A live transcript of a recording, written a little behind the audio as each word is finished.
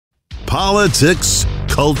politics,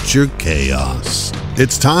 culture, chaos.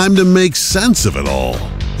 It's time to make sense of it all.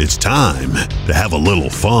 It's time to have a little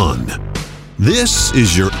fun. This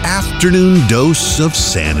is your afternoon dose of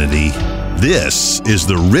sanity. This is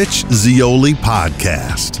the Rich Zeoli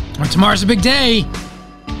Podcast. Well, tomorrow's a big day.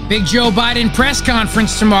 Big Joe Biden press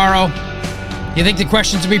conference tomorrow. You think the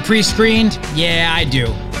questions will be pre-screened? Yeah, I do.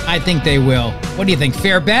 I think they will. What do you think?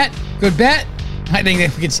 Fair bet? Good bet? I think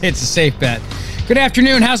that we could say it's a safe bet. Good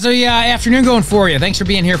afternoon. How's the afternoon going for you? Thanks for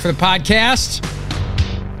being here for the podcast.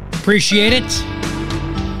 Appreciate it.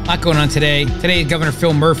 A lot going on today. Today, Governor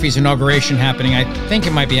Phil Murphy's inauguration happening. I think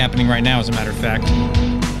it might be happening right now, as a matter of fact.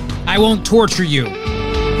 I won't torture you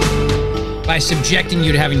by subjecting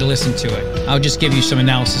you to having to listen to it. I'll just give you some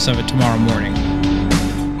analysis of it tomorrow morning.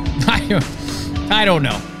 I don't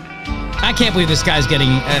know. I can't believe this guy's getting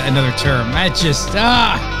another term. That's just,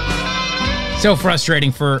 so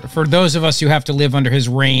frustrating for those of us who have to live under his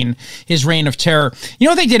reign of terror. You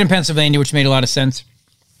know what they did in Pennsylvania, which made a lot of sense?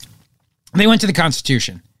 They went to the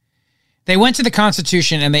Constitution. They went to the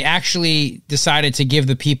Constitution and they actually decided to give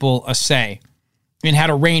the people a say in how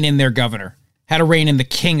to rein in their governor, how to rein in the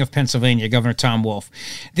king of Pennsylvania, Governor Tom Wolf.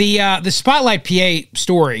 The Spotlight PA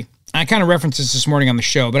story, I kind of referenced this morning on the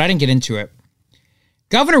show, but I didn't get into it.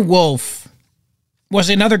 Governor Wolf was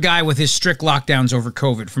another guy with his strict lockdowns over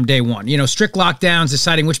COVID from day one. You know, strict lockdowns,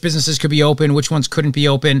 deciding which businesses could be open, which ones couldn't be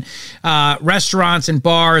open, restaurants and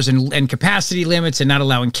bars and capacity limits, and not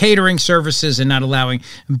allowing catering services and not allowing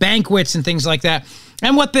banquets and things like that.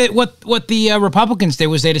 And what the Republicans did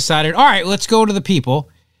was they decided, all right, let's go to the people.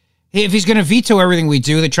 If he's going to veto everything we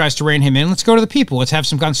do that tries to rein him in, let's go to the people. Let's have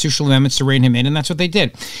some constitutional amendments to rein him in, and that's what they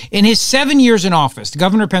did. In his 7 years in office, the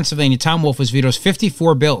governor of Pennsylvania, Tom Wolf, has vetoed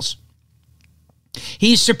 54 bills.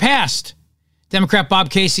 He's surpassed Democrat Bob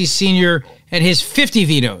Casey Sr. at his 50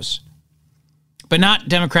 vetoes, but not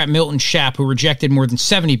Democrat Milton Schaap, who rejected more than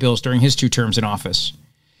 70 bills during his 2 terms in office.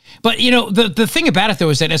 But, you know, the thing about it, though,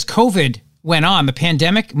 is that as COVID went on, the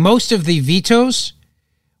pandemic, most of the vetoes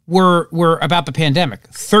were about the pandemic.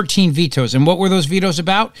 13 vetoes. And what were those vetoes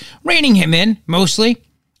about? Reining him in, mostly,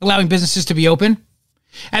 allowing businesses to be open.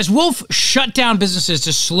 As Wolf shut down businesses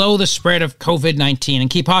to slow the spread of COVID-19 and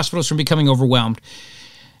keep hospitals from becoming overwhelmed,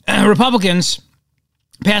 Republicans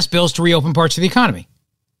passed bills to reopen parts of the economy.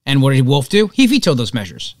 And what did Wolf do? He vetoed those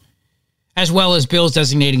measures, as well as bills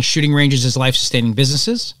designating shooting ranges as life-sustaining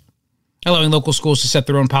businesses, allowing local schools to set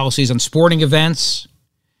their own policies on sporting events,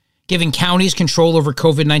 giving counties control over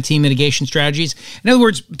COVID-19 mitigation strategies. In other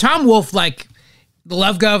words, Tom Wolf, like the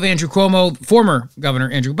Love Gov, Andrew Cuomo, former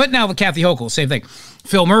Governor Andrew, but now with Kathy Hochul, same thing.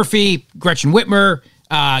 Phil Murphy, Gretchen Whitmer,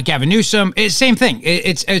 Gavin Newsom, it's same thing.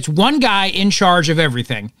 It's one guy in charge of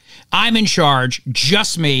everything. I'm in charge,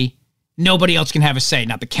 just me. Nobody else can have a say.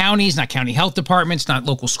 Not the counties, not county health departments, not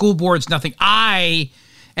local school boards, nothing. I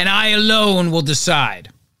alone will decide.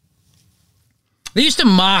 They used to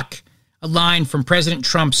mock a line from President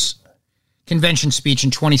Trump's convention speech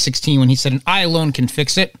in 2016 when he said, "I alone can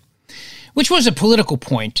fix it," which was a political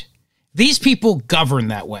point. These people govern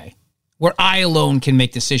that way, where I alone can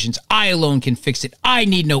make decisions. I alone can fix it. I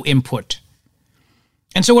need no input.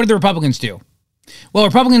 And so what did the Republicans do? Well,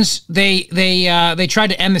 Republicans, they tried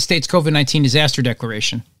to end the state's COVID-19 disaster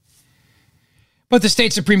declaration. But the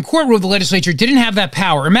state Supreme Court ruled the legislature didn't have that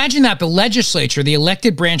power. Imagine that the legislature, the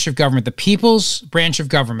elected branch of government, the people's branch of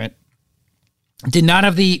government, did not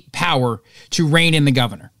have the power to rein in the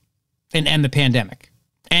governor and end the pandemic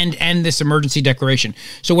and end this emergency declaration.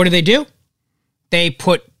 So what do? They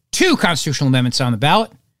put 2 constitutional amendments on the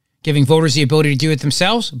ballot, giving voters the ability to do it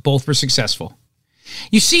themselves. Both were successful.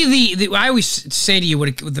 You see, I always say to you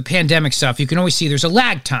with the pandemic stuff, you can always see there's a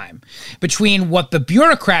lag time between what the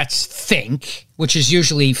bureaucrats think, which is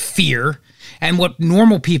usually fear, and what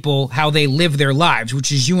normal people, how they live their lives,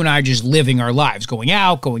 which is you and I just living our lives, going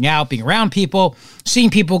out, being around people,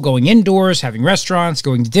 seeing people, going indoors, having restaurants,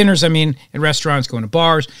 going to dinners, in restaurants, going to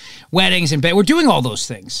bars, weddings, and we're doing all those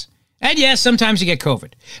things. And yes, sometimes you get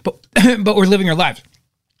COVID, but we're living our lives.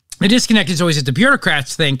 The disconnect is always that the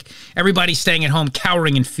bureaucrats think everybody's staying at home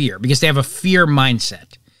cowering in fear because they have a fear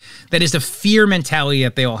mindset. That is the fear mentality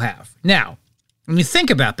that they all have. Now, when you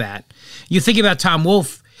think about that, you think about Tom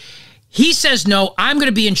Wolf. He says, no, I'm going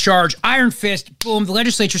to be in charge. Iron fist, boom. The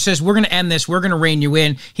legislature says, we're going to end this. We're going to rein you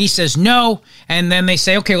in. He says, no. And then they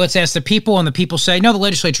say, okay, let's ask the people. And the people say, no, the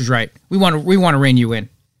legislature's right. We want to rein you in.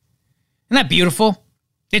 Isn't that beautiful?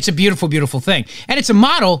 It's a beautiful, beautiful thing. And it's a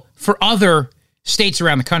model for other states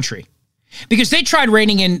around the country. Because they tried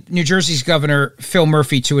reining in New Jersey's Governor Phil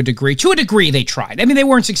Murphy to a degree. To a degree, they tried. They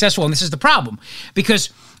weren't successful, and this is the problem. Because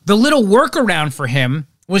the little workaround for him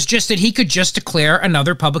was just that he could just declare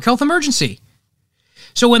another public health emergency.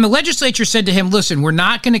 So when the legislature said to him, listen, we're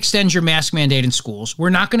not going to extend your mask mandate in schools. We're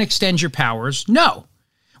not going to extend your powers. No,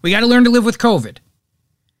 we got to learn to live with COVID.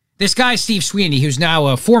 This guy, Steve Sweeney, who's now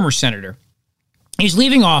a former senator, he's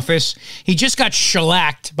leaving office. He just got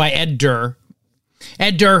shellacked by Ed Durr.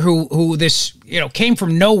 Ed Durr, who this, came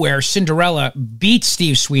from nowhere, Cinderella, beat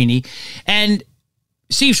Steve Sweeney. And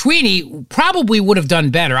Steve Sweeney probably would have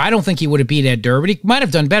done better. I don't think he would have beat Ed Durr, but he might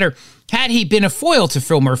have done better had he been a foil to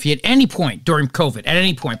Phil Murphy at any point during COVID, at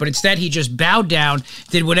any point. But instead, he just bowed down,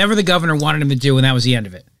 did whatever the governor wanted him to do, and that was the end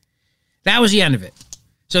of it. That was the end of it.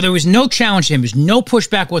 So there was no challenge to him. There was no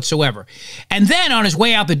pushback whatsoever. And then on his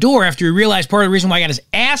way out the door, after he realized part of the reason why he got his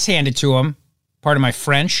ass handed to him, part of my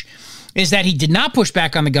French, is that he did not push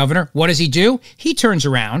back on the governor. What does he do? He turns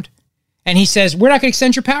around and he says, we're not going to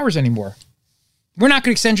extend your powers anymore. We're not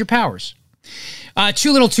going to extend your powers.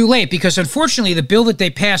 Too little, too late, because unfortunately the bill that they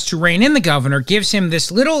passed to rein in the governor gives him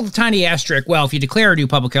this little tiny asterisk. Well, if you declare a new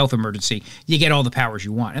public health emergency, you get all the powers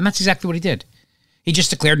you want. And that's exactly what he did. He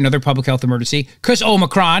just declared another public health emergency because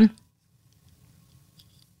Omicron.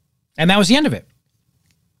 And that was the end of it.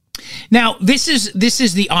 Now, this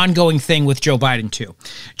is the ongoing thing with Joe Biden, too.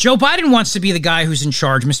 Joe Biden wants to be the guy who's in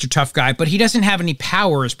charge, Mr. Tough Guy, but he doesn't have any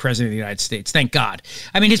power as president of the United States, thank God.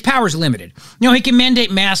 I mean, his power is limited. He can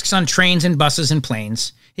mandate masks on trains and buses and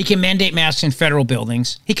planes. He can mandate masks in federal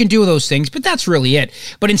buildings. He can do those things, but that's really it.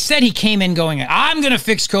 But instead, he came in going, I'm going to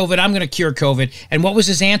fix COVID. I'm going to cure COVID. And what was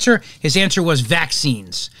his answer? His answer was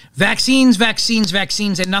vaccines. Vaccines, vaccines,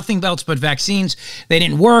 vaccines, and nothing else but vaccines. They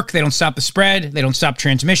didn't work. They don't stop the spread. They don't stop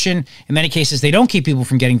transmission. In many cases, they don't keep people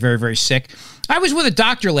from getting very, very sick. I was with a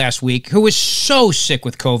doctor last week who was so sick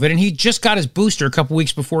with COVID, and he just got his booster a couple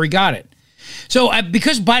weeks before he got it. So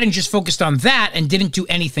because Biden just focused on that and didn't do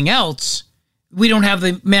anything else, we don't have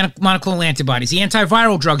the monoclonal antibodies. The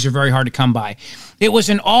antiviral drugs are very hard to come by. It was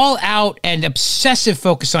an all-out and obsessive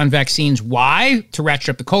focus on vaccines. Why? To ratchet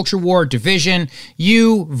up the culture war, division,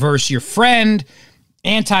 you versus your friend,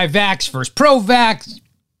 anti-vax versus pro-vax,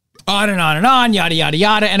 on and on and on, yada, yada,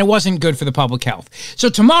 yada, and it wasn't good for the public health. So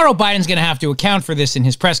tomorrow, Biden's going to have to account for this in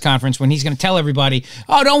his press conference when he's going to tell everybody,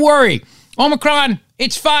 oh, don't worry, Omicron,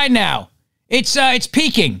 it's fine now. It's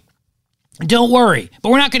peaking. Don't worry, but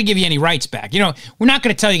we're not going to give you any rights back. We're not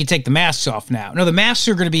going to tell you to take the masks off now. No, the masks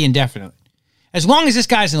are going to be indefinite. As long as this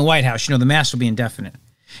guy's in the White House, the masks will be indefinite.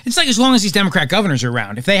 It's like as long as these Democrat governors are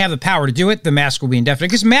around, if they have the power to do it, the mask will be indefinite,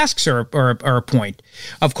 because masks are a point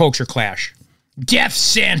of culture clash. Death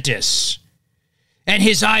Santis and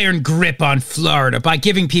his iron grip on Florida by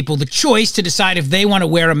giving people the choice to decide if they want to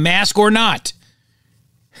wear a mask or not.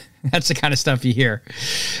 That's the kind of stuff you hear.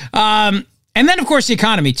 And then, of course, the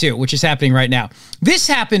economy, too, which is happening right now. This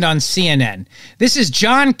happened on CNN. This is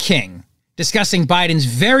John King discussing Biden's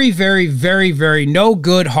very, very, very, very no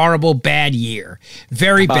good, horrible, bad year.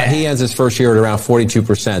 Very bad. He ends his first year at around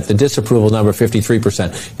 42%. The disapproval number,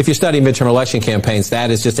 53%. If you study midterm election campaigns, that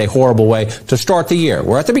is just a horrible way to start the year.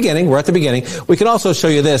 We're at the beginning. We can also show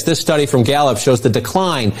you this. This study from Gallup shows the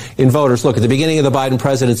decline in voters. Look, at the beginning of the Biden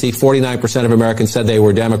presidency, 49% of Americans said they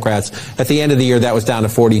were Democrats. At the end of the year, that was down to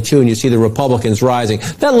 42%, and you see the Republicans rising.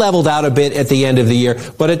 That leveled out a bit at the end of the year,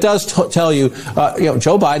 but it does tell you,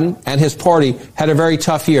 Joe Biden and his party had a very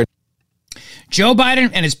tough year. Joe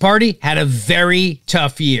Biden and his party had a very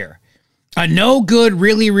tough year. A no good,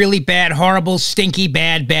 really, really bad, horrible, stinky,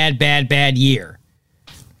 bad year.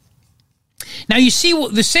 Now, you see,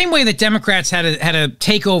 the same way that Democrats had a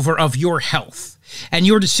takeover of your health and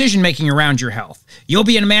your decision-making around your health. You'll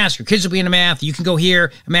be in a mask, your kids will be in a mask, you can go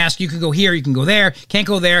here, a mask, you can go here, you can go there, can't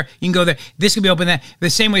go there, you can go there, this can be open, that. The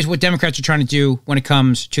same way is what Democrats are trying to do when it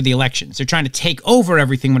comes to the elections. They're trying to take over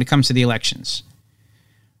everything when it comes to the elections.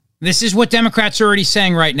 This is what Democrats are already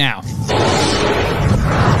saying right now.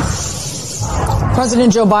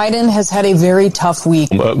 President Joe Biden has had a very tough week.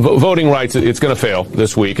 Voting rights, it's going to fail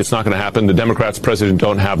this week. It's not going to happen. The Democrats, president,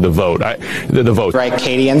 don't have the vote. The vote. Right,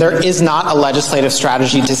 Katie, and there is not a legislative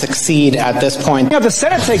strategy to succeed at this point. The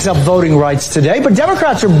Senate takes up voting rights today, but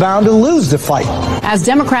Democrats are bound to lose the fight. As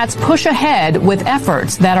Democrats push ahead with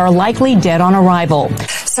efforts that are likely dead on arrival.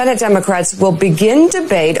 Senate Democrats will begin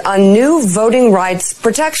debate on new voting rights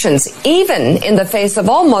protections, even in the face of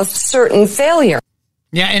almost certain failure.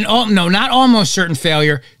 Yeah, and no, not almost certain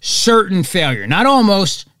failure, certain failure. Not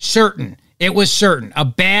almost, certain. It was certain. A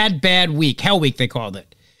bad week. Hell week, they called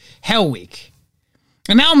it. Hell week.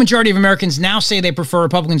 And now a majority of Americans now say they prefer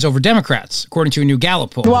Republicans over Democrats, according to a new Gallup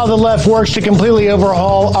poll. While the left works to completely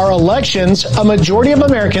overhaul our elections, a majority of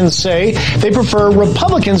Americans say they prefer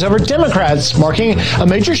Republicans over Democrats, marking a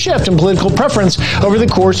major shift in political preference over the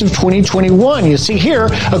course of 2021. You see here,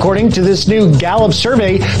 according to this new Gallup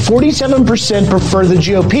survey, 47% prefer the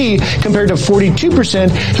GOP compared to 42%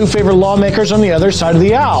 who favor lawmakers on the other side of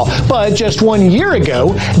the aisle. But just 1 year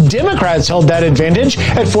ago, Democrats held that advantage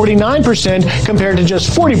at 49% compared to just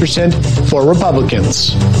 40% for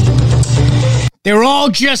Republicans. They're all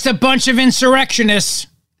just a bunch of insurrectionists.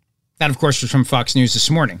 That, of course, was from Fox News this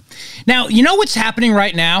morning. Now, you know what's happening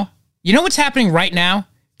right now?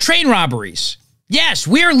 Train robberies. Yes,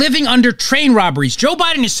 we are living under train robberies. Joe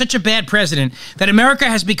Biden is such a bad president that America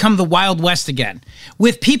has become the Wild West again,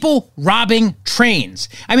 with people robbing trains.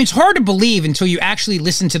 I mean, it's hard to believe until you actually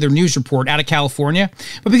listen to their news report out of California,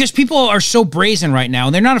 but because people are so brazen right now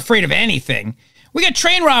and they're not afraid of anything, we got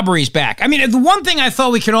train robberies back. I mean, the one thing I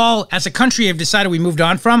thought we could all, as a country, have decided we moved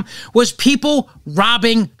on from was people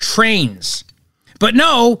robbing trains. But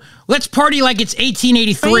no, let's party like it's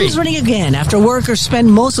 1883. Trains running again after workers spent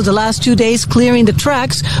most of the last 2 days clearing the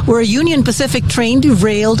tracks where a Union Pacific train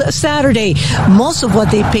derailed Saturday. Most of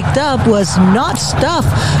what they picked up was not stuff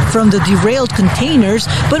from the derailed containers,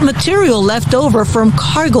 but material left over from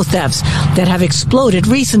cargo thefts that have exploded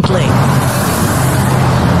recently.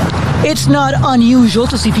 It's not unusual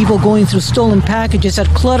to see people going through stolen packages that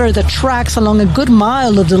clutter the tracks along a good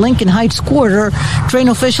mile of the Lincoln Heights corridor. Train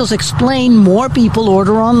officials explain more people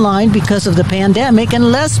order online because of the pandemic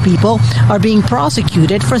and less people are being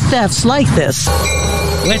prosecuted for thefts like this.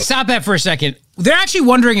 Let's stop that for a second. They're actually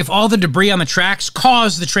wondering if all the debris on the tracks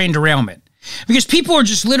caused the train derailment. Because people are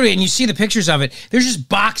just literally, and you see the pictures of it, there's just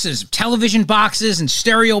boxes, television boxes and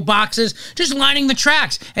stereo boxes, just lining the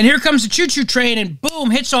tracks. And here comes the choo-choo train and boom,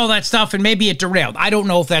 hits all that stuff and maybe it derailed. I don't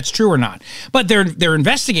know if that's true or not. But they're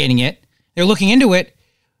investigating it. They're looking into it.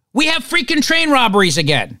 We have freaking train robberies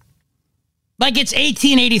again. Like it's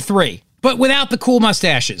 1883, but without the cool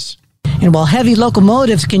mustaches. And while heavy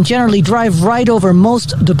locomotives can generally drive right over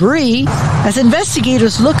most debris, as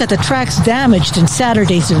investigators look at the tracks damaged in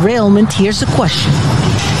Saturday's derailment, here's a question.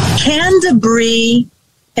 Can debris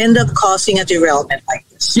end up causing a derailment like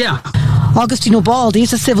this? Yeah. Augustino Baldi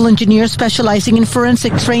is a civil engineer specializing in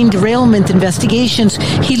forensic train derailment investigations.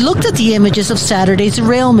 He looked at the images of Saturday's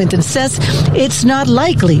derailment and says it's not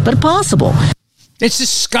likely, but possible. It's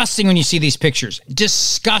disgusting when you see these pictures.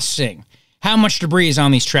 Disgusting how much debris is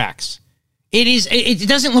on these tracks. It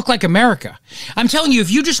doesn't look like America. I'm telling you,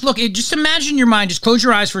 if you just look, just imagine your mind, just close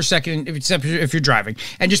your eyes for a second, except if you're driving,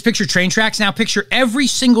 and just picture train tracks. Now picture every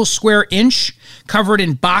single square inch covered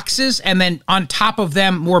in boxes, and then on top of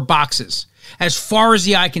them, more boxes, as far as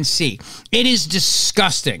the eye can see. It is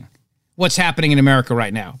disgusting what's happening in America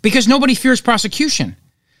right now, because nobody fears prosecution.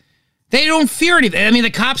 They don't fear anything. I mean,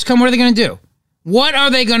 the cops come, what are they going to do? What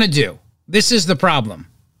are they going to do? This is the problem.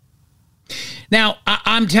 Now,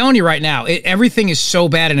 I'm telling you right now, everything is so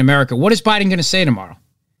bad in America. What is Biden going to say tomorrow?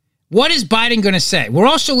 What is Biden going to say? We're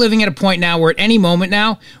also living at a point now where at any moment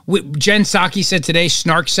now, Jen Psaki said today,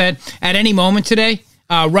 Snark said, at any moment today,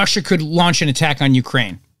 Russia could launch an attack on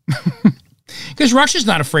Ukraine. Because Russia's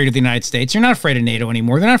not afraid of the United States. They're not afraid of NATO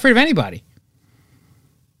anymore. They're not afraid of anybody.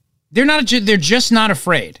 They're just not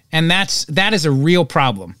afraid. And that is a real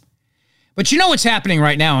problem. But you know what's happening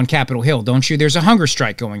right now on Capitol Hill, don't you? There's a hunger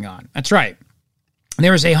strike going on. That's right.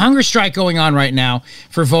 There is a hunger strike going on right now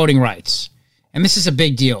for voting rights. And this is a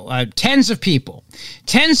big deal. Tens of people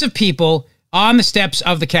on the steps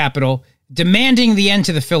of the Capitol demanding the end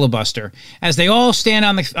to the filibuster as they all stand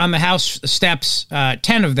on the House steps,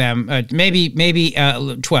 10 of them, maybe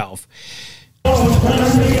 12.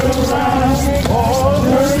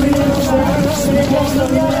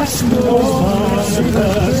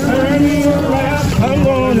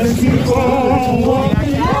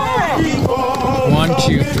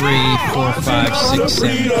 2, 3, 4, 5, 6,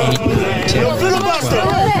 7, 8, 9, 10, 11,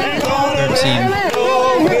 12,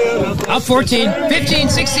 13, up 14, 15,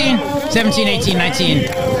 16, 17, 18, 19.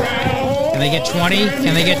 Can they get 20?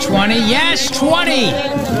 Can they get 20? Yes, 20!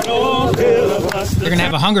 They're going to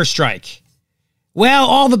have a hunger strike. Well,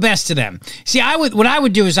 all the best to them. See, what I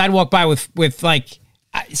would do is I'd walk by with like,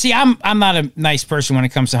 see, I'm not a nice person when it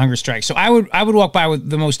comes to hunger strikes. So I would walk by with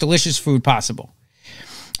the most delicious food possible.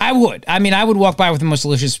 I would. I mean, I would walk by with the most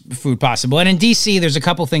delicious food possible. And in D.C., there's a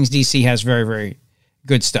couple things D.C. has very, very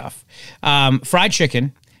good stuff. Fried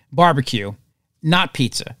chicken, barbecue, not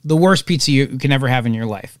pizza. The worst pizza you can ever have in your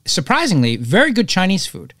life. Surprisingly, very good Chinese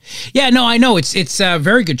food. Yeah, no, I know. It's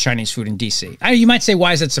very good Chinese food in D.C. You might say,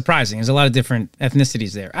 why is that surprising? There's a lot of different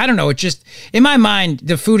ethnicities there. I don't know. It just, in my mind,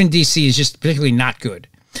 the food in D.C. is just particularly not good.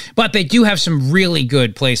 But they do have some really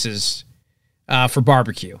good places for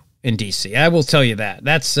barbecue in D.C. I will tell you that.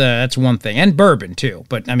 That's one thing. And bourbon, too.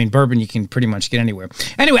 But, I mean, bourbon you can pretty much get anywhere.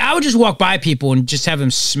 Anyway, I would just walk by people and just have them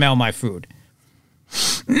smell my food.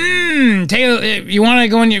 Taylor, you want to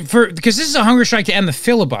go in because this is a hunger strike to end the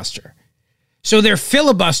filibuster. So they're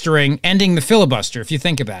filibustering, ending the filibuster, if you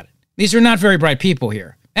think about it. These are not very bright people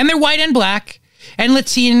here. And they're white and black, and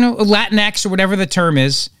Latino, Latinx, or whatever the term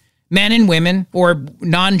is, men and women, or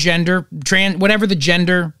non-gender, trans, whatever the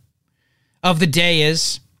gender of the day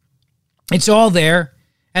is. It's all there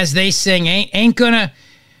as they sing, ain't gonna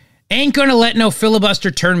let no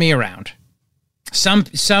filibuster turn me around.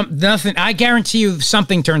 Nothing. I guarantee you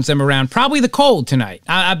something turns them around. Probably the cold tonight.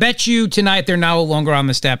 I bet you tonight they're no longer on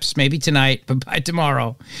the steps. Maybe tonight, but by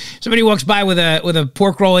tomorrow, somebody walks by with a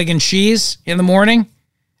pork roll, egg, and cheese in the morning.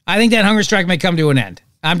 I think that hunger strike may come to an end.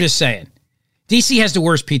 I'm just saying. DC has the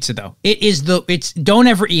worst pizza though. Don't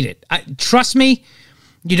ever eat it. Trust me,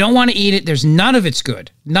 you don't want to eat it. There's none of it's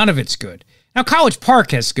good. None of it's good. Now College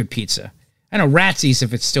Park has good pizza. I know Ratsy's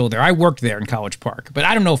if it's still there. I worked there in College Park, but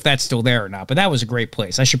I don't know if that's still there or not. But that was a great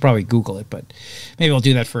place. I should probably Google it, but maybe I'll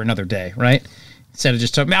do that for another day, right? Instead of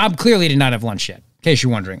just talking. I clearly did not have lunch yet. In case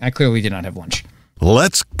you're wondering, I clearly did not have lunch.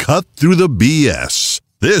 Let's cut through the BS.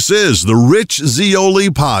 This is the Rich Zeoli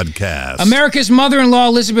Podcast. America's mother-in-law,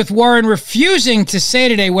 Elizabeth Warren, refusing to say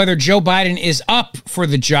today whether Joe Biden is up for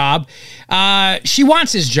the job. She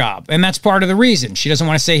wants his job, and that's part of the reason. She doesn't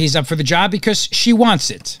want to say he's up for the job because she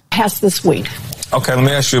wants it. Passed this week. Okay, let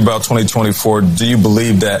me ask you about 2024. Do you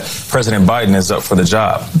believe that President Biden is up for the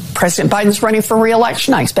job? President Biden's running for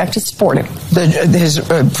re-election. I expect to support him. His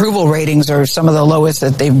approval ratings are some of the lowest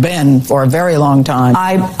that they've been for a very long time.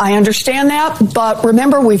 I understand that, but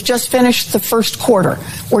remember, we've just finished the first quarter.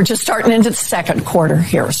 We're just starting into the second quarter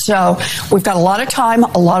here. So we've got a lot of time,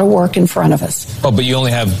 a lot of work in front of us. Oh, but you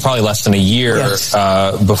only have probably less than a year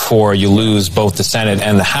before you lose both the Senate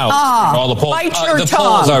and the House. All the polls,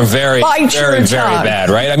 polls are very bad,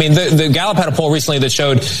 right? I mean, the Gallup had a poll recently that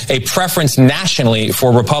showed a preference nationally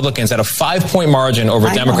for Republicans at a 5-point margin over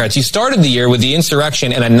Democrats. You started the year with the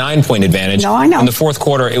insurrection and a 9-point advantage. No, I know. In the fourth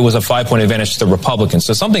quarter, it was a 5-point advantage to the Republicans.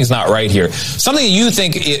 So something's not right here. Something that you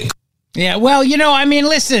think... Yeah, well,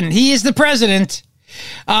 listen, he is the president.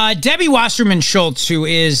 Debbie Wasserman Schultz, who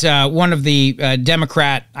is one of the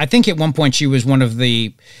Democrat, I think at one point she was one of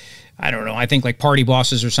the, I think like party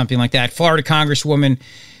bosses or something like that, Florida Congresswoman.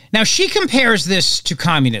 Now, she compares this to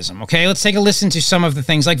communism, okay? Let's take a listen to some of the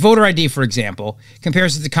things, like voter ID, for example,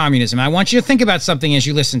 compares it to communism. I want you to think about something as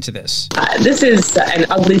you listen to this. This is an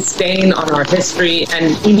ugly stain on our history,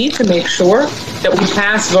 and we need to make sure that we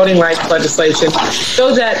pass voting rights legislation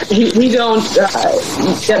so that we don't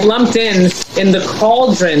get lumped in the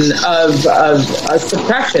cauldron of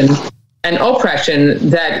suppression and oppression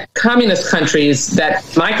that communist countries that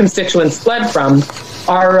my constituents fled from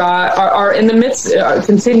are in the midst,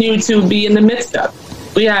 continue to be in the midst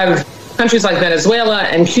of. We have countries like Venezuela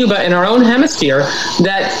and Cuba in our own hemisphere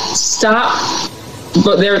that stop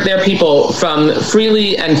their people from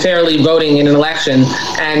freely and fairly voting in an election,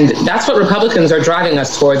 and that's what Republicans are driving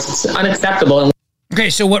us towards. It's unacceptable. Okay,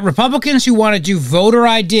 so what Republicans who want to do voter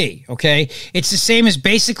ID, okay, it's the same as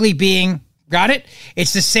basically being, got it?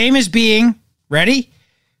 It's the same as being, ready?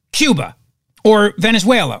 Cuba or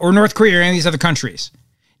Venezuela or North Korea or any of these other countries.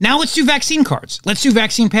 Now let's do vaccine cards. Let's do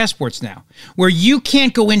vaccine passports now, where you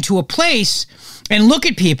can't go into a place and look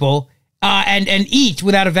at people and eat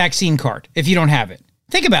without a vaccine card if you don't have it.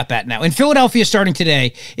 Think about that now. In Philadelphia, starting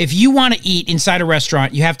today, if you want to eat inside a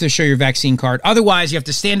restaurant, you have to show your vaccine card. Otherwise, you have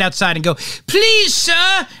to stand outside and go, "Please,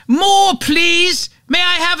 sir, more, please. May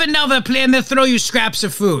I have another, please?" And they'll throw you scraps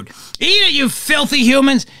of food. Eat it, you filthy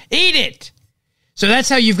humans. Eat it. So that's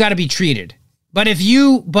how you've got to be treated. But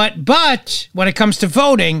but when it comes to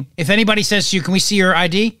voting, if anybody says to you, "Can we see your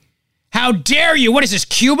ID?" How dare you? What is this,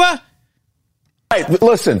 Cuba? Hey,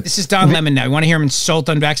 listen. This is Don Lemon now. You want to hear him insult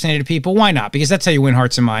unvaccinated people? Why not? Because that's how you win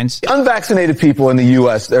hearts and minds. Unvaccinated people in the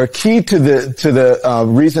U.S., they're key to the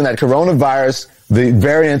reason that coronavirus, the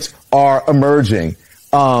variants are emerging.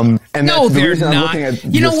 And no, that's the they're reason not. I'm looking at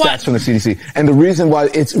you know the what? stats from the CDC, and the reason why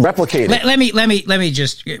it's replicated. Let me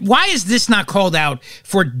just. Why is this not called out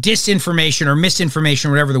for disinformation or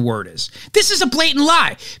misinformation, whatever the word is? This is a blatant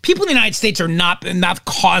lie. People in the United States are not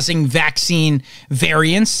causing vaccine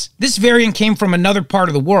variants. This variant came from another part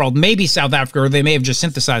of the world, maybe South Africa, or they may have just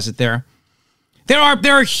synthesized it there. There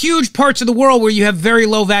are huge parts of the world where you have very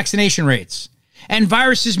low vaccination rates. And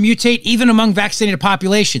viruses mutate even among vaccinated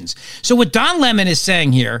populations. So what Don Lemon is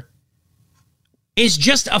saying here is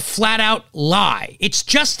just a flat-out lie. It's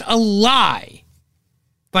just a lie.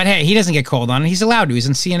 But hey, he doesn't get called on, and he's allowed to. He's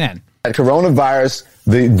on CNN. Coronavirus,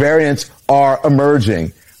 the variants are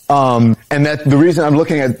emerging. And that the reason I'm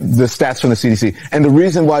looking at the stats from the CDC and the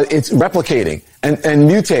reason why it's replicating and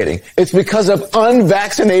mutating, it's because of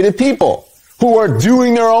unvaccinated people who are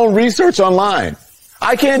doing their own research online.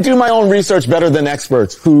 I can't do my own research better than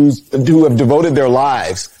experts who have devoted their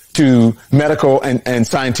lives to medical and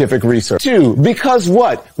scientific research. Two, because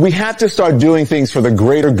what? We have to start doing things for the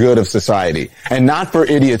greater good of society and not for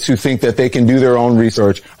idiots who think that they can do their own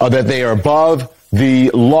research or that they are above the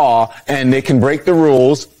law and they can break the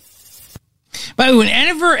rules. But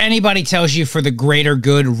whenever anybody tells you for the greater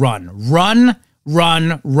good, run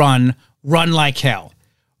like hell.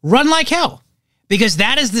 Run like hell. Because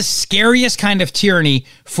that is the scariest kind of tyranny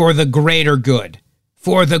for the greater good.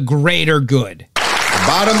 For the greater good. The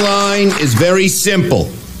bottom line is very simple.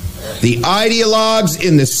 The ideologues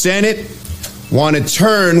in the Senate want to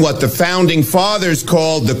turn what the founding fathers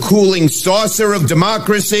called the cooling saucer of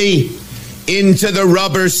democracy into the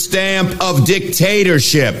rubber stamp of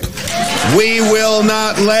dictatorship. We will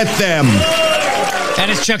not let them. That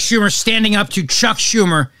is Chuck Schumer standing up to Chuck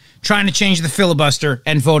Schumer trying to change the filibuster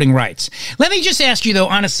and voting rights. Let me just ask you, though,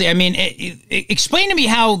 honestly, I mean, explain to me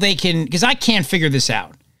how they can, because I can't figure this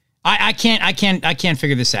out. I can't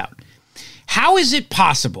figure this out. How is it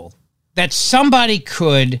possible that somebody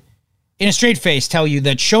could, in a straight face, tell you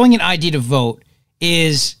that showing an ID to vote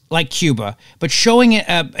is like Cuba, but showing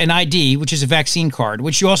an ID, which is a vaccine card,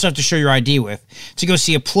 which you also have to show your ID with, to go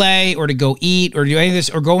see a play or to go eat or do any of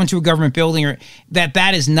this or go into a government building, or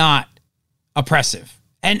that is not oppressive?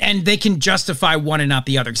 And they can justify one and not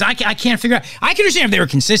the other. Because I can't figure out. I can understand if they were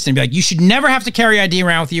consistent. Be like, you should never have to carry ID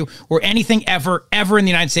around with you or anything ever in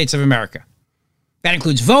the United States of America. That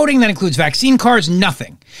includes voting. That includes vaccine cards.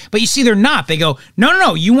 Nothing. But you see, they're not. They go,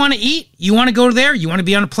 no. You want to eat? You want to go there? You want to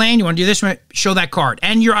be on a plane? You want to do this? Show that card.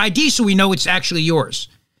 And your ID so we know it's actually yours.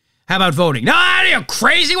 How about voting? No, are you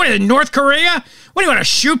crazy? What is it, North Korea? What do you want to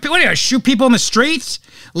shoot? What do you want to shoot people in the streets?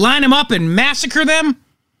 Line them up and massacre them?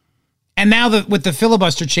 And now with the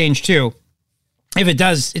filibuster change, too, if it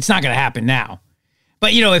does, it's not going to happen now.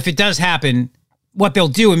 But, if it does happen, what they'll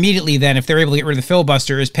do immediately then, if they're able to get rid of the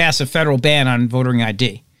filibuster, is pass a federal ban on voting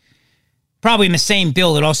ID. Probably in the same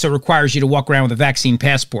bill, it also requires you to walk around with a vaccine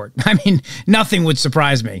passport. I mean, nothing would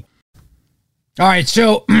surprise me. All right,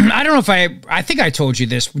 so I don't know if I think I told you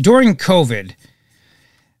this. During COVID,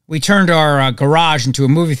 we turned our garage into a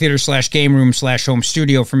movie theater / game room / home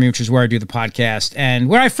studio for me, which is where I do the podcast and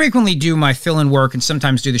where I frequently do my fill-in work and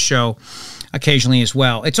sometimes do the show occasionally as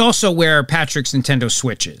well. It's also where Patrick's Nintendo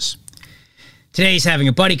Switch is. Today he's having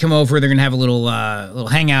a buddy come over. They're going to have a little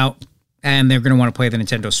hangout, and they're going to want to play the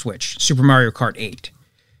Nintendo Switch, Super Mario Kart 8.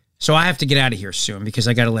 So I have to get out of here soon because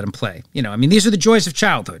I got to let him play. These are the joys of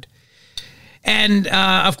childhood. And,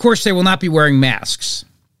 of course, they will not be wearing masks.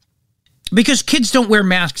 Because kids don't wear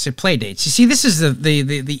masks at play dates. You see, this is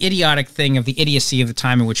the idiotic thing of the idiocy of the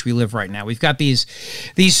time in which we live right now. We've got these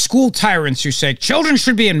school tyrants who say children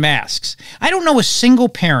should be in masks. I don't know a single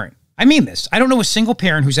parent. I mean this. I don't know a single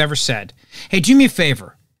parent who's ever said, hey, do me a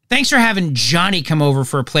favor. Thanks for having Johnny come over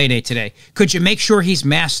for a play date today. Could you make sure he's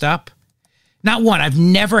masked up? Not one. I've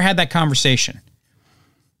never had that conversation.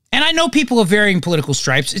 And I know people of varying political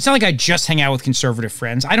stripes. It's not like I just hang out with conservative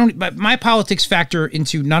friends. But my politics factor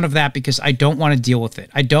into none of that because I don't want to deal with it.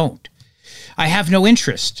 I don't. I have no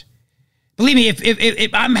interest. Believe me,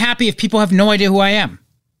 if I'm happy if people have no idea who I am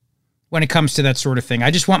when it comes to that sort of thing.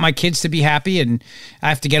 I just want my kids to be happy, and I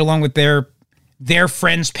have to get along with their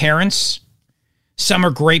friends' parents. Some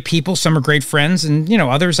are great people, some are great friends, and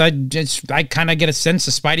others I kind of get a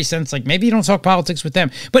spidey sense, like maybe you don't talk politics with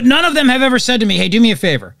them. But none of them have ever said to me, hey, do me a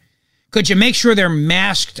favor. Could you make sure they're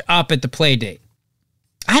masked up at the play date?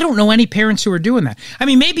 I don't know any parents who are doing that. I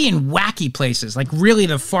mean, maybe in wacky places, like really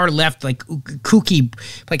the far left, like kooky,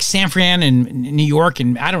 like San Fran and New York,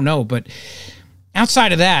 and I don't know, but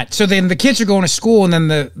outside of that, so then the kids are going to school, and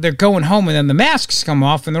then they're going home, and then the masks come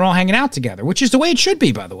off, and they're all hanging out together, which is the way it should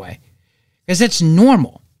be, by the way, because that's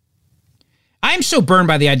normal. I'm so burned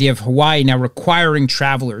by the idea of Hawaii now requiring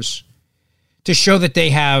travelers to show that they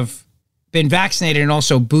have been vaccinated and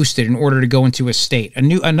also boosted in order to go into a state,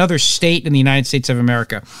 another state in the United States of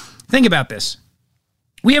America. Think about this.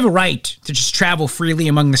 We have a right to just travel freely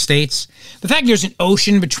among the states. The fact there's an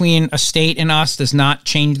ocean between a state and us does not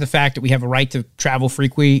change the fact that we have a right to travel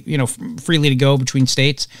freely to go between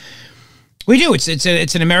states. We do.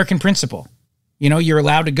 It's an American principle. You're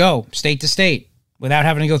allowed to go state to state without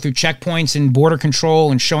having to go through checkpoints and border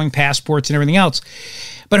control and showing passports and everything else.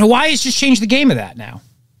 But Hawaii has just changed the game of that now.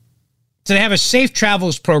 So they have a safe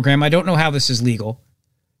travels program. I don't know how this is legal.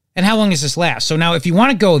 And how long does this last? So now if you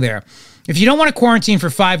want to go there, if you don't want to quarantine for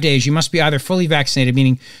 5 days, you must be either fully vaccinated,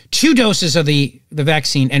 meaning 2 doses of the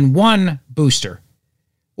vaccine and 1 booster,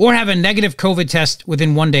 or have a negative COVID test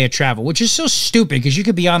within 1 day of travel, which is so stupid because you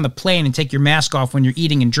could be on the plane and take your mask off when you're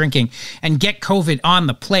eating and drinking and get COVID on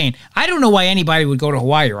the plane. I don't know why anybody would go to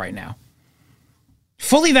Hawaii right now.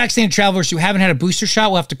 Fully vaccinated travelers who haven't had a booster shot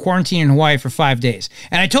will have to quarantine in Hawaii for 5 days.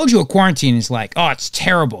 And I told you what quarantine is like. Oh, it's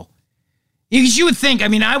terrible. Because you would think,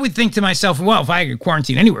 I would think to myself, well, if I could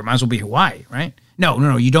quarantine anywhere, might as well be Hawaii, right?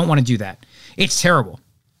 No, you don't want to do that. It's terrible.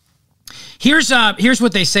 Here's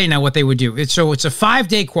what they say now, what they would do. So it's a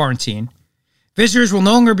 5-day quarantine. Visitors will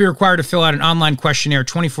no longer be required to fill out an online questionnaire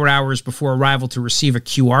 24 hours before arrival to receive a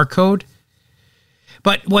QR code.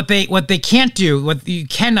 But what you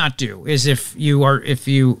cannot do is if you're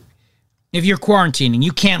quarantining,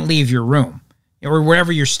 you can't leave your room or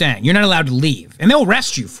wherever you're staying. You're not allowed to leave. And they'll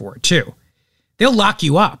arrest you for it too. They'll lock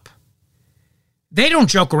you up. They don't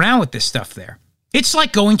joke around with this stuff there. It's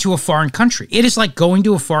like going to a foreign country. It is like going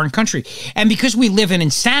to a foreign country. And because we live in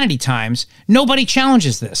insanity times, nobody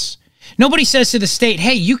challenges this. Nobody says to the state,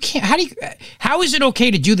 hey, you can't, how is it okay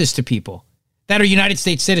to do this to people that are United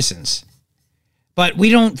States citizens? But we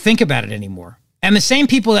don't think about it anymore. And the same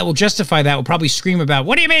people that will justify that will probably scream about,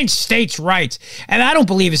 what do you mean states' rights? And I don't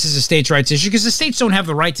believe this is a states' rights issue because the states don't have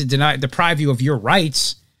the right to deprive you of your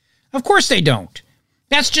rights. Of course they don't.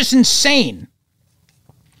 That's just insane.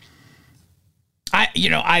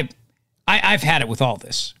 I've had it with all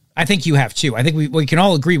this. I think you have too. I think we can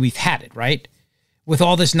all agree we've had it, right? With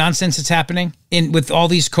all this nonsense that's happening with all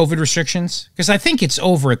these COVID restrictions. Because I think it's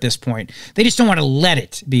over at this point. They just don't want to let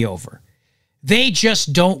it be over. They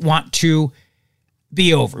just don't want to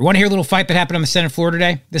be over. You want to hear a little fight that happened on the Senate floor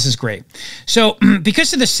today? This is great. So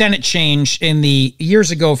because of the Senate change in the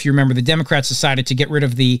years ago, if you remember, the Democrats decided to get rid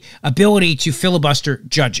of the ability to filibuster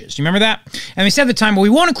judges. You remember that? And they said at the time, well, we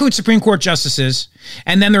won't include Supreme Court justices.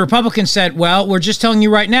 And then the Republicans said, well, we're just telling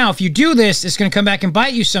you right now, if you do this, it's going to come back and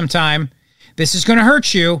bite you sometime. This is going to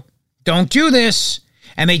hurt you. Don't do this.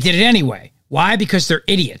 And they did it anyway. Why? Because they're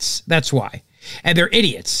idiots. That's why. And they're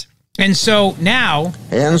idiots. And so now,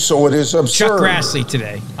 and so it is absurd Chuck Grassley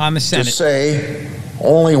today on the Senate to say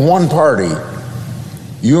only one party,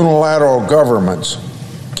 unilateral governments,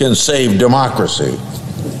 can save democracy.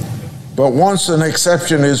 But once an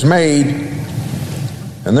exception is made,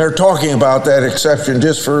 and they're talking about that exception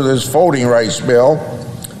just for this voting rights bill,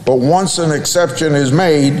 but once an exception is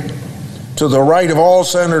made to the right of all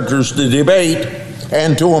senators to debate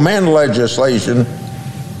and to amend legislation,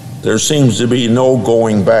 there seems to be no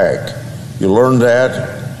going back. You learned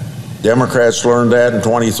that. Democrats learned that in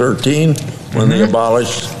 2013 when they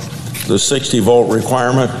abolished the 60-vote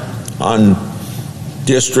requirement on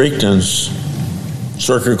district and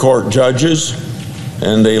circuit court judges,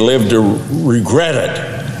 and they lived to regret it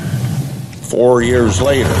 4 years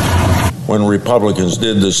later when Republicans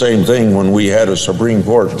did the same thing when we had a Supreme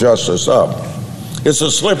Court justice up. It's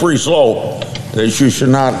a slippery slope that you should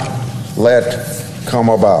not let come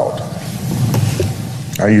about.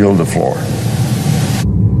 I yield the floor.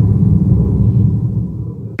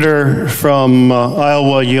 Senator from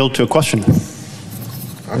Iowa, yield to a question.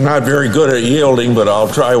 I'm not very good at yielding, but I'll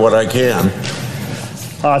try what I can.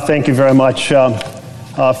 Thank you very much.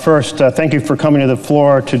 First, thank you for coming to the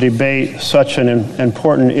floor to debate such an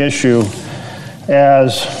important issue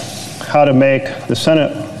as how to make the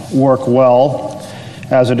Senate work well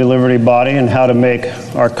as a deliberative body and how to make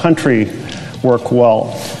our country work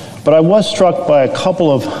well. But I was struck by a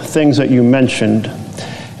couple of things that you mentioned,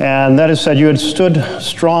 and that is that you had stood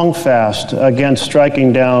strong fast against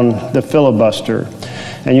striking down the filibuster.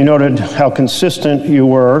 And you noted how consistent you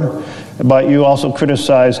were, but you also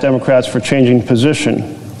criticized Democrats for changing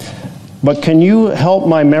position. But can you help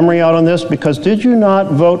my memory out on this? Because did you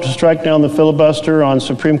not vote to strike down the filibuster on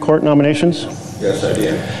Supreme Court nominations? Yes, I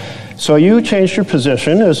did. So you changed your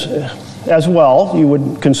position as well, you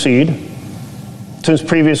would concede. Since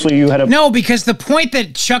previously you had a... No, because the point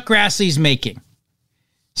that Chuck Grassley's making,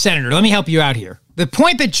 Senator, let me help you out here. The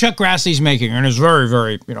point that Chuck Grassley's making, and is very,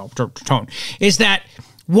 very, tone, is that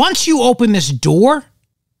once you open this door,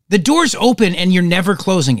 the door's open and you're never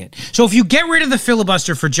closing it. So if you get rid of the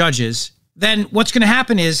filibuster for judges, then what's going to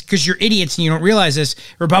happen is, because you're idiots and you don't realize this,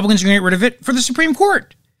 Republicans are going to get rid of it for the Supreme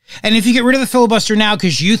Court. And if you get rid of the filibuster now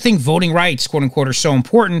because you think voting rights, quote unquote, are so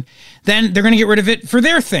important, then they're going to get rid of it for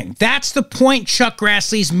their thing. That's the point Chuck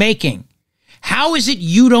Grassley's making. How is it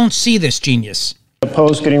you don't see this, genius?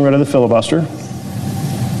 Oppose getting rid of the filibuster?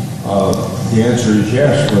 The answer is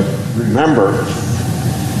yes, but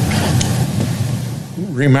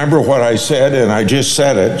remember what I said, and I just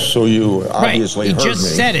said it, so you obviously heard me. You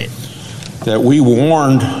just said it. That we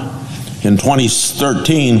warned in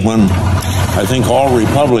 2013 when I think all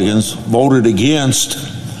Republicans voted against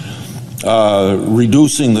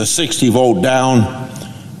reducing the 60 vote down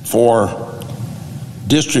for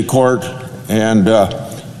district court and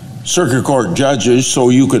circuit court judges so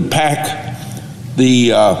you could pack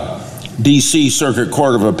the D.C. Circuit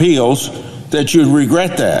Court of Appeals, that you'd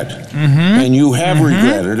regret that. And you have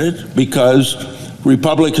regretted it because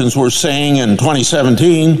Republicans were saying in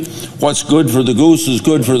 2017, what's good for the goose is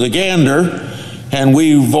good for the gander, and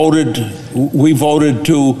we voted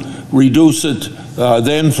to reduce it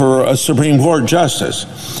then for a Supreme Court justice.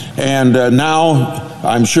 And now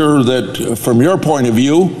I'm sure that from your point of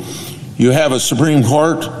view, you have a Supreme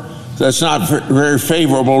Court that's not very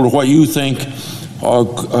favorable to what you think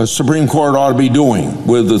a Supreme Court ought to be doing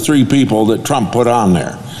with the 3 people that Trump put on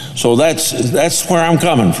there. So that's where I'm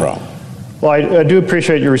coming from. Well, I do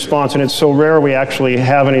appreciate your response, and it's so rare we actually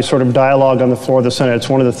have any sort of dialogue on the floor of the Senate. It's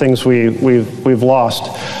one of the things we've lost.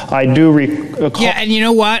 I do recall. Yeah, and you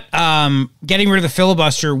know what? Getting rid of the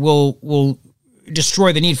filibuster will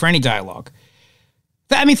destroy the need for any dialogue.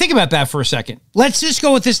 I mean, think about that for a second. Let's just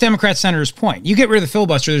go with this Democrat senator's point. You get rid of the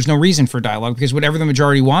filibuster, there's no reason for dialogue because whatever the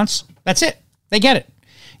majority wants, that's it. They get it.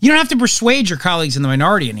 You don't have to persuade your colleagues in the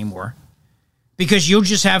minority anymore because you'll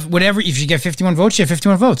just have whatever. If you get 51 votes, you have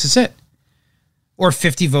 51 votes. That's it. Or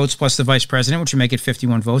 50 votes plus the vice president, which would make it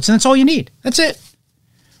 51 votes, and that's all you need. That's it.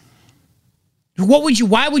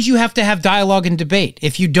 Why would you have to have dialogue and debate?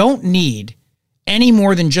 If you don't need any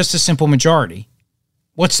more than just a simple majority,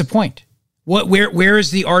 what's the point? Where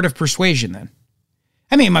is the art of persuasion then?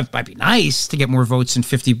 I mean, it might be nice to get more votes than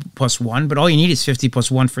 50 plus 1, but all you need is 50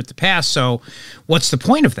 plus 1 for it to pass, so what's the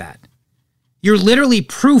point of that? You're literally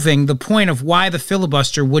proving the point of why the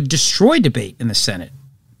filibuster would destroy debate in the Senate.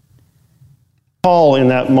 Recall in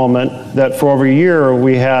that moment that for over a year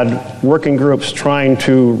we had working groups trying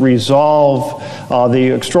to resolve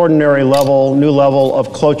the extraordinary new level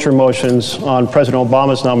of cloture motions on President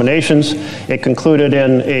Obama's nominations. It concluded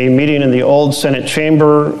in a meeting in the old Senate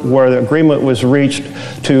chamber where the agreement was reached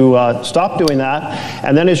to stop doing that.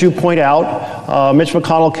 And then, as you point out, Mitch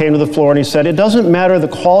McConnell came to the floor and he said, it doesn't matter the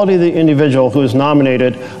quality of the individual who is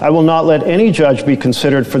nominated. I will not let any judge be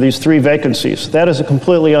considered for these 3 vacancies. That is a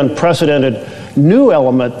completely unprecedented new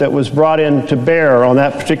element that was brought in to bear on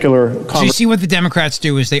that particular conversation. So you see what the Democrats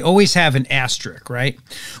do is they always have an asterisk, right?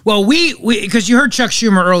 Well, we because you heard Chuck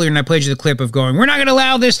Schumer earlier, and I played you the clip of going, we're not going to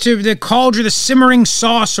allow this to the cauldron, the simmering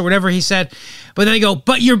sauce, or whatever he said. But then they go,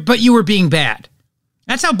 but you were being bad.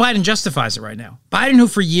 That's how Biden justifies it right now. Biden, who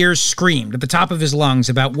for years screamed at the top of his lungs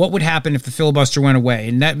about what would happen if the filibuster went away,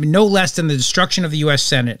 and that no less than the destruction of the U.S.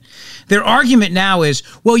 Senate. Their argument now is,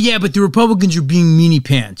 well, yeah, but the Republicans are being meanie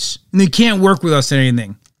pants, and they can't work with us on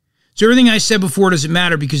anything. So everything I said before doesn't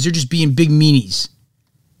matter because they're just being big meanies.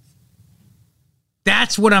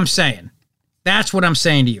 That's what I'm saying. That's what I'm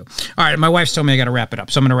saying to you. All right, my wife's told me I got to wrap it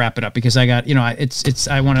up, so I'm going to wrap it up because I got,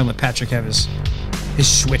 I want to let Patrick have his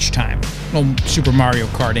Switch time. Little Super Mario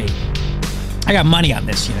Kart 8. I got money on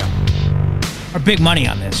this, or big money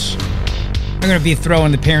on this. I'm going to be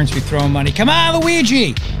throwing, the parents be throwing money. Come on,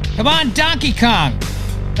 Luigi. Come on, Donkey Kong.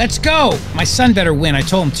 Let's go. My son better win. I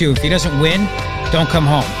told him too. If he doesn't win, don't come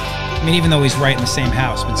home. I mean, even though he's right in the same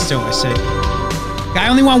house, but still, I said, I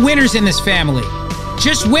only want winners in this family.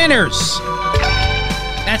 Just winners.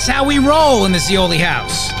 That's how we roll in the Zioli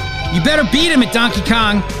house. You better beat him at Donkey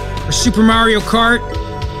Kong or Super Mario Kart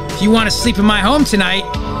if you want to sleep in my home tonight.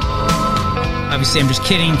 Obviously, I'm just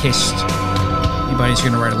kidding in case anybody's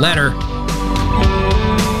going to write a letter.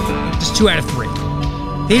 Just 2 out of 3.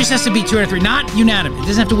 He just has to be 2 out of 3, not unanimous. He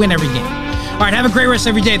doesn't have to win every game. All right, have a great rest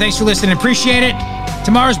of your day. Thanks for listening. Appreciate it.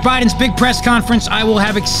 Tomorrow's Biden's big press conference. I will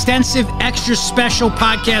have extensive, extra special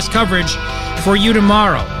podcast coverage for you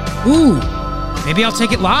tomorrow. Ooh, maybe I'll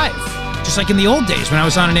take it live, just like in the old days when I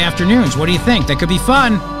was on in the afternoons. What do you think? That could be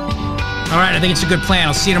fun. All right, I think it's a good plan.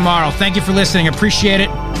 I'll see you tomorrow. Thank you for listening. Appreciate it.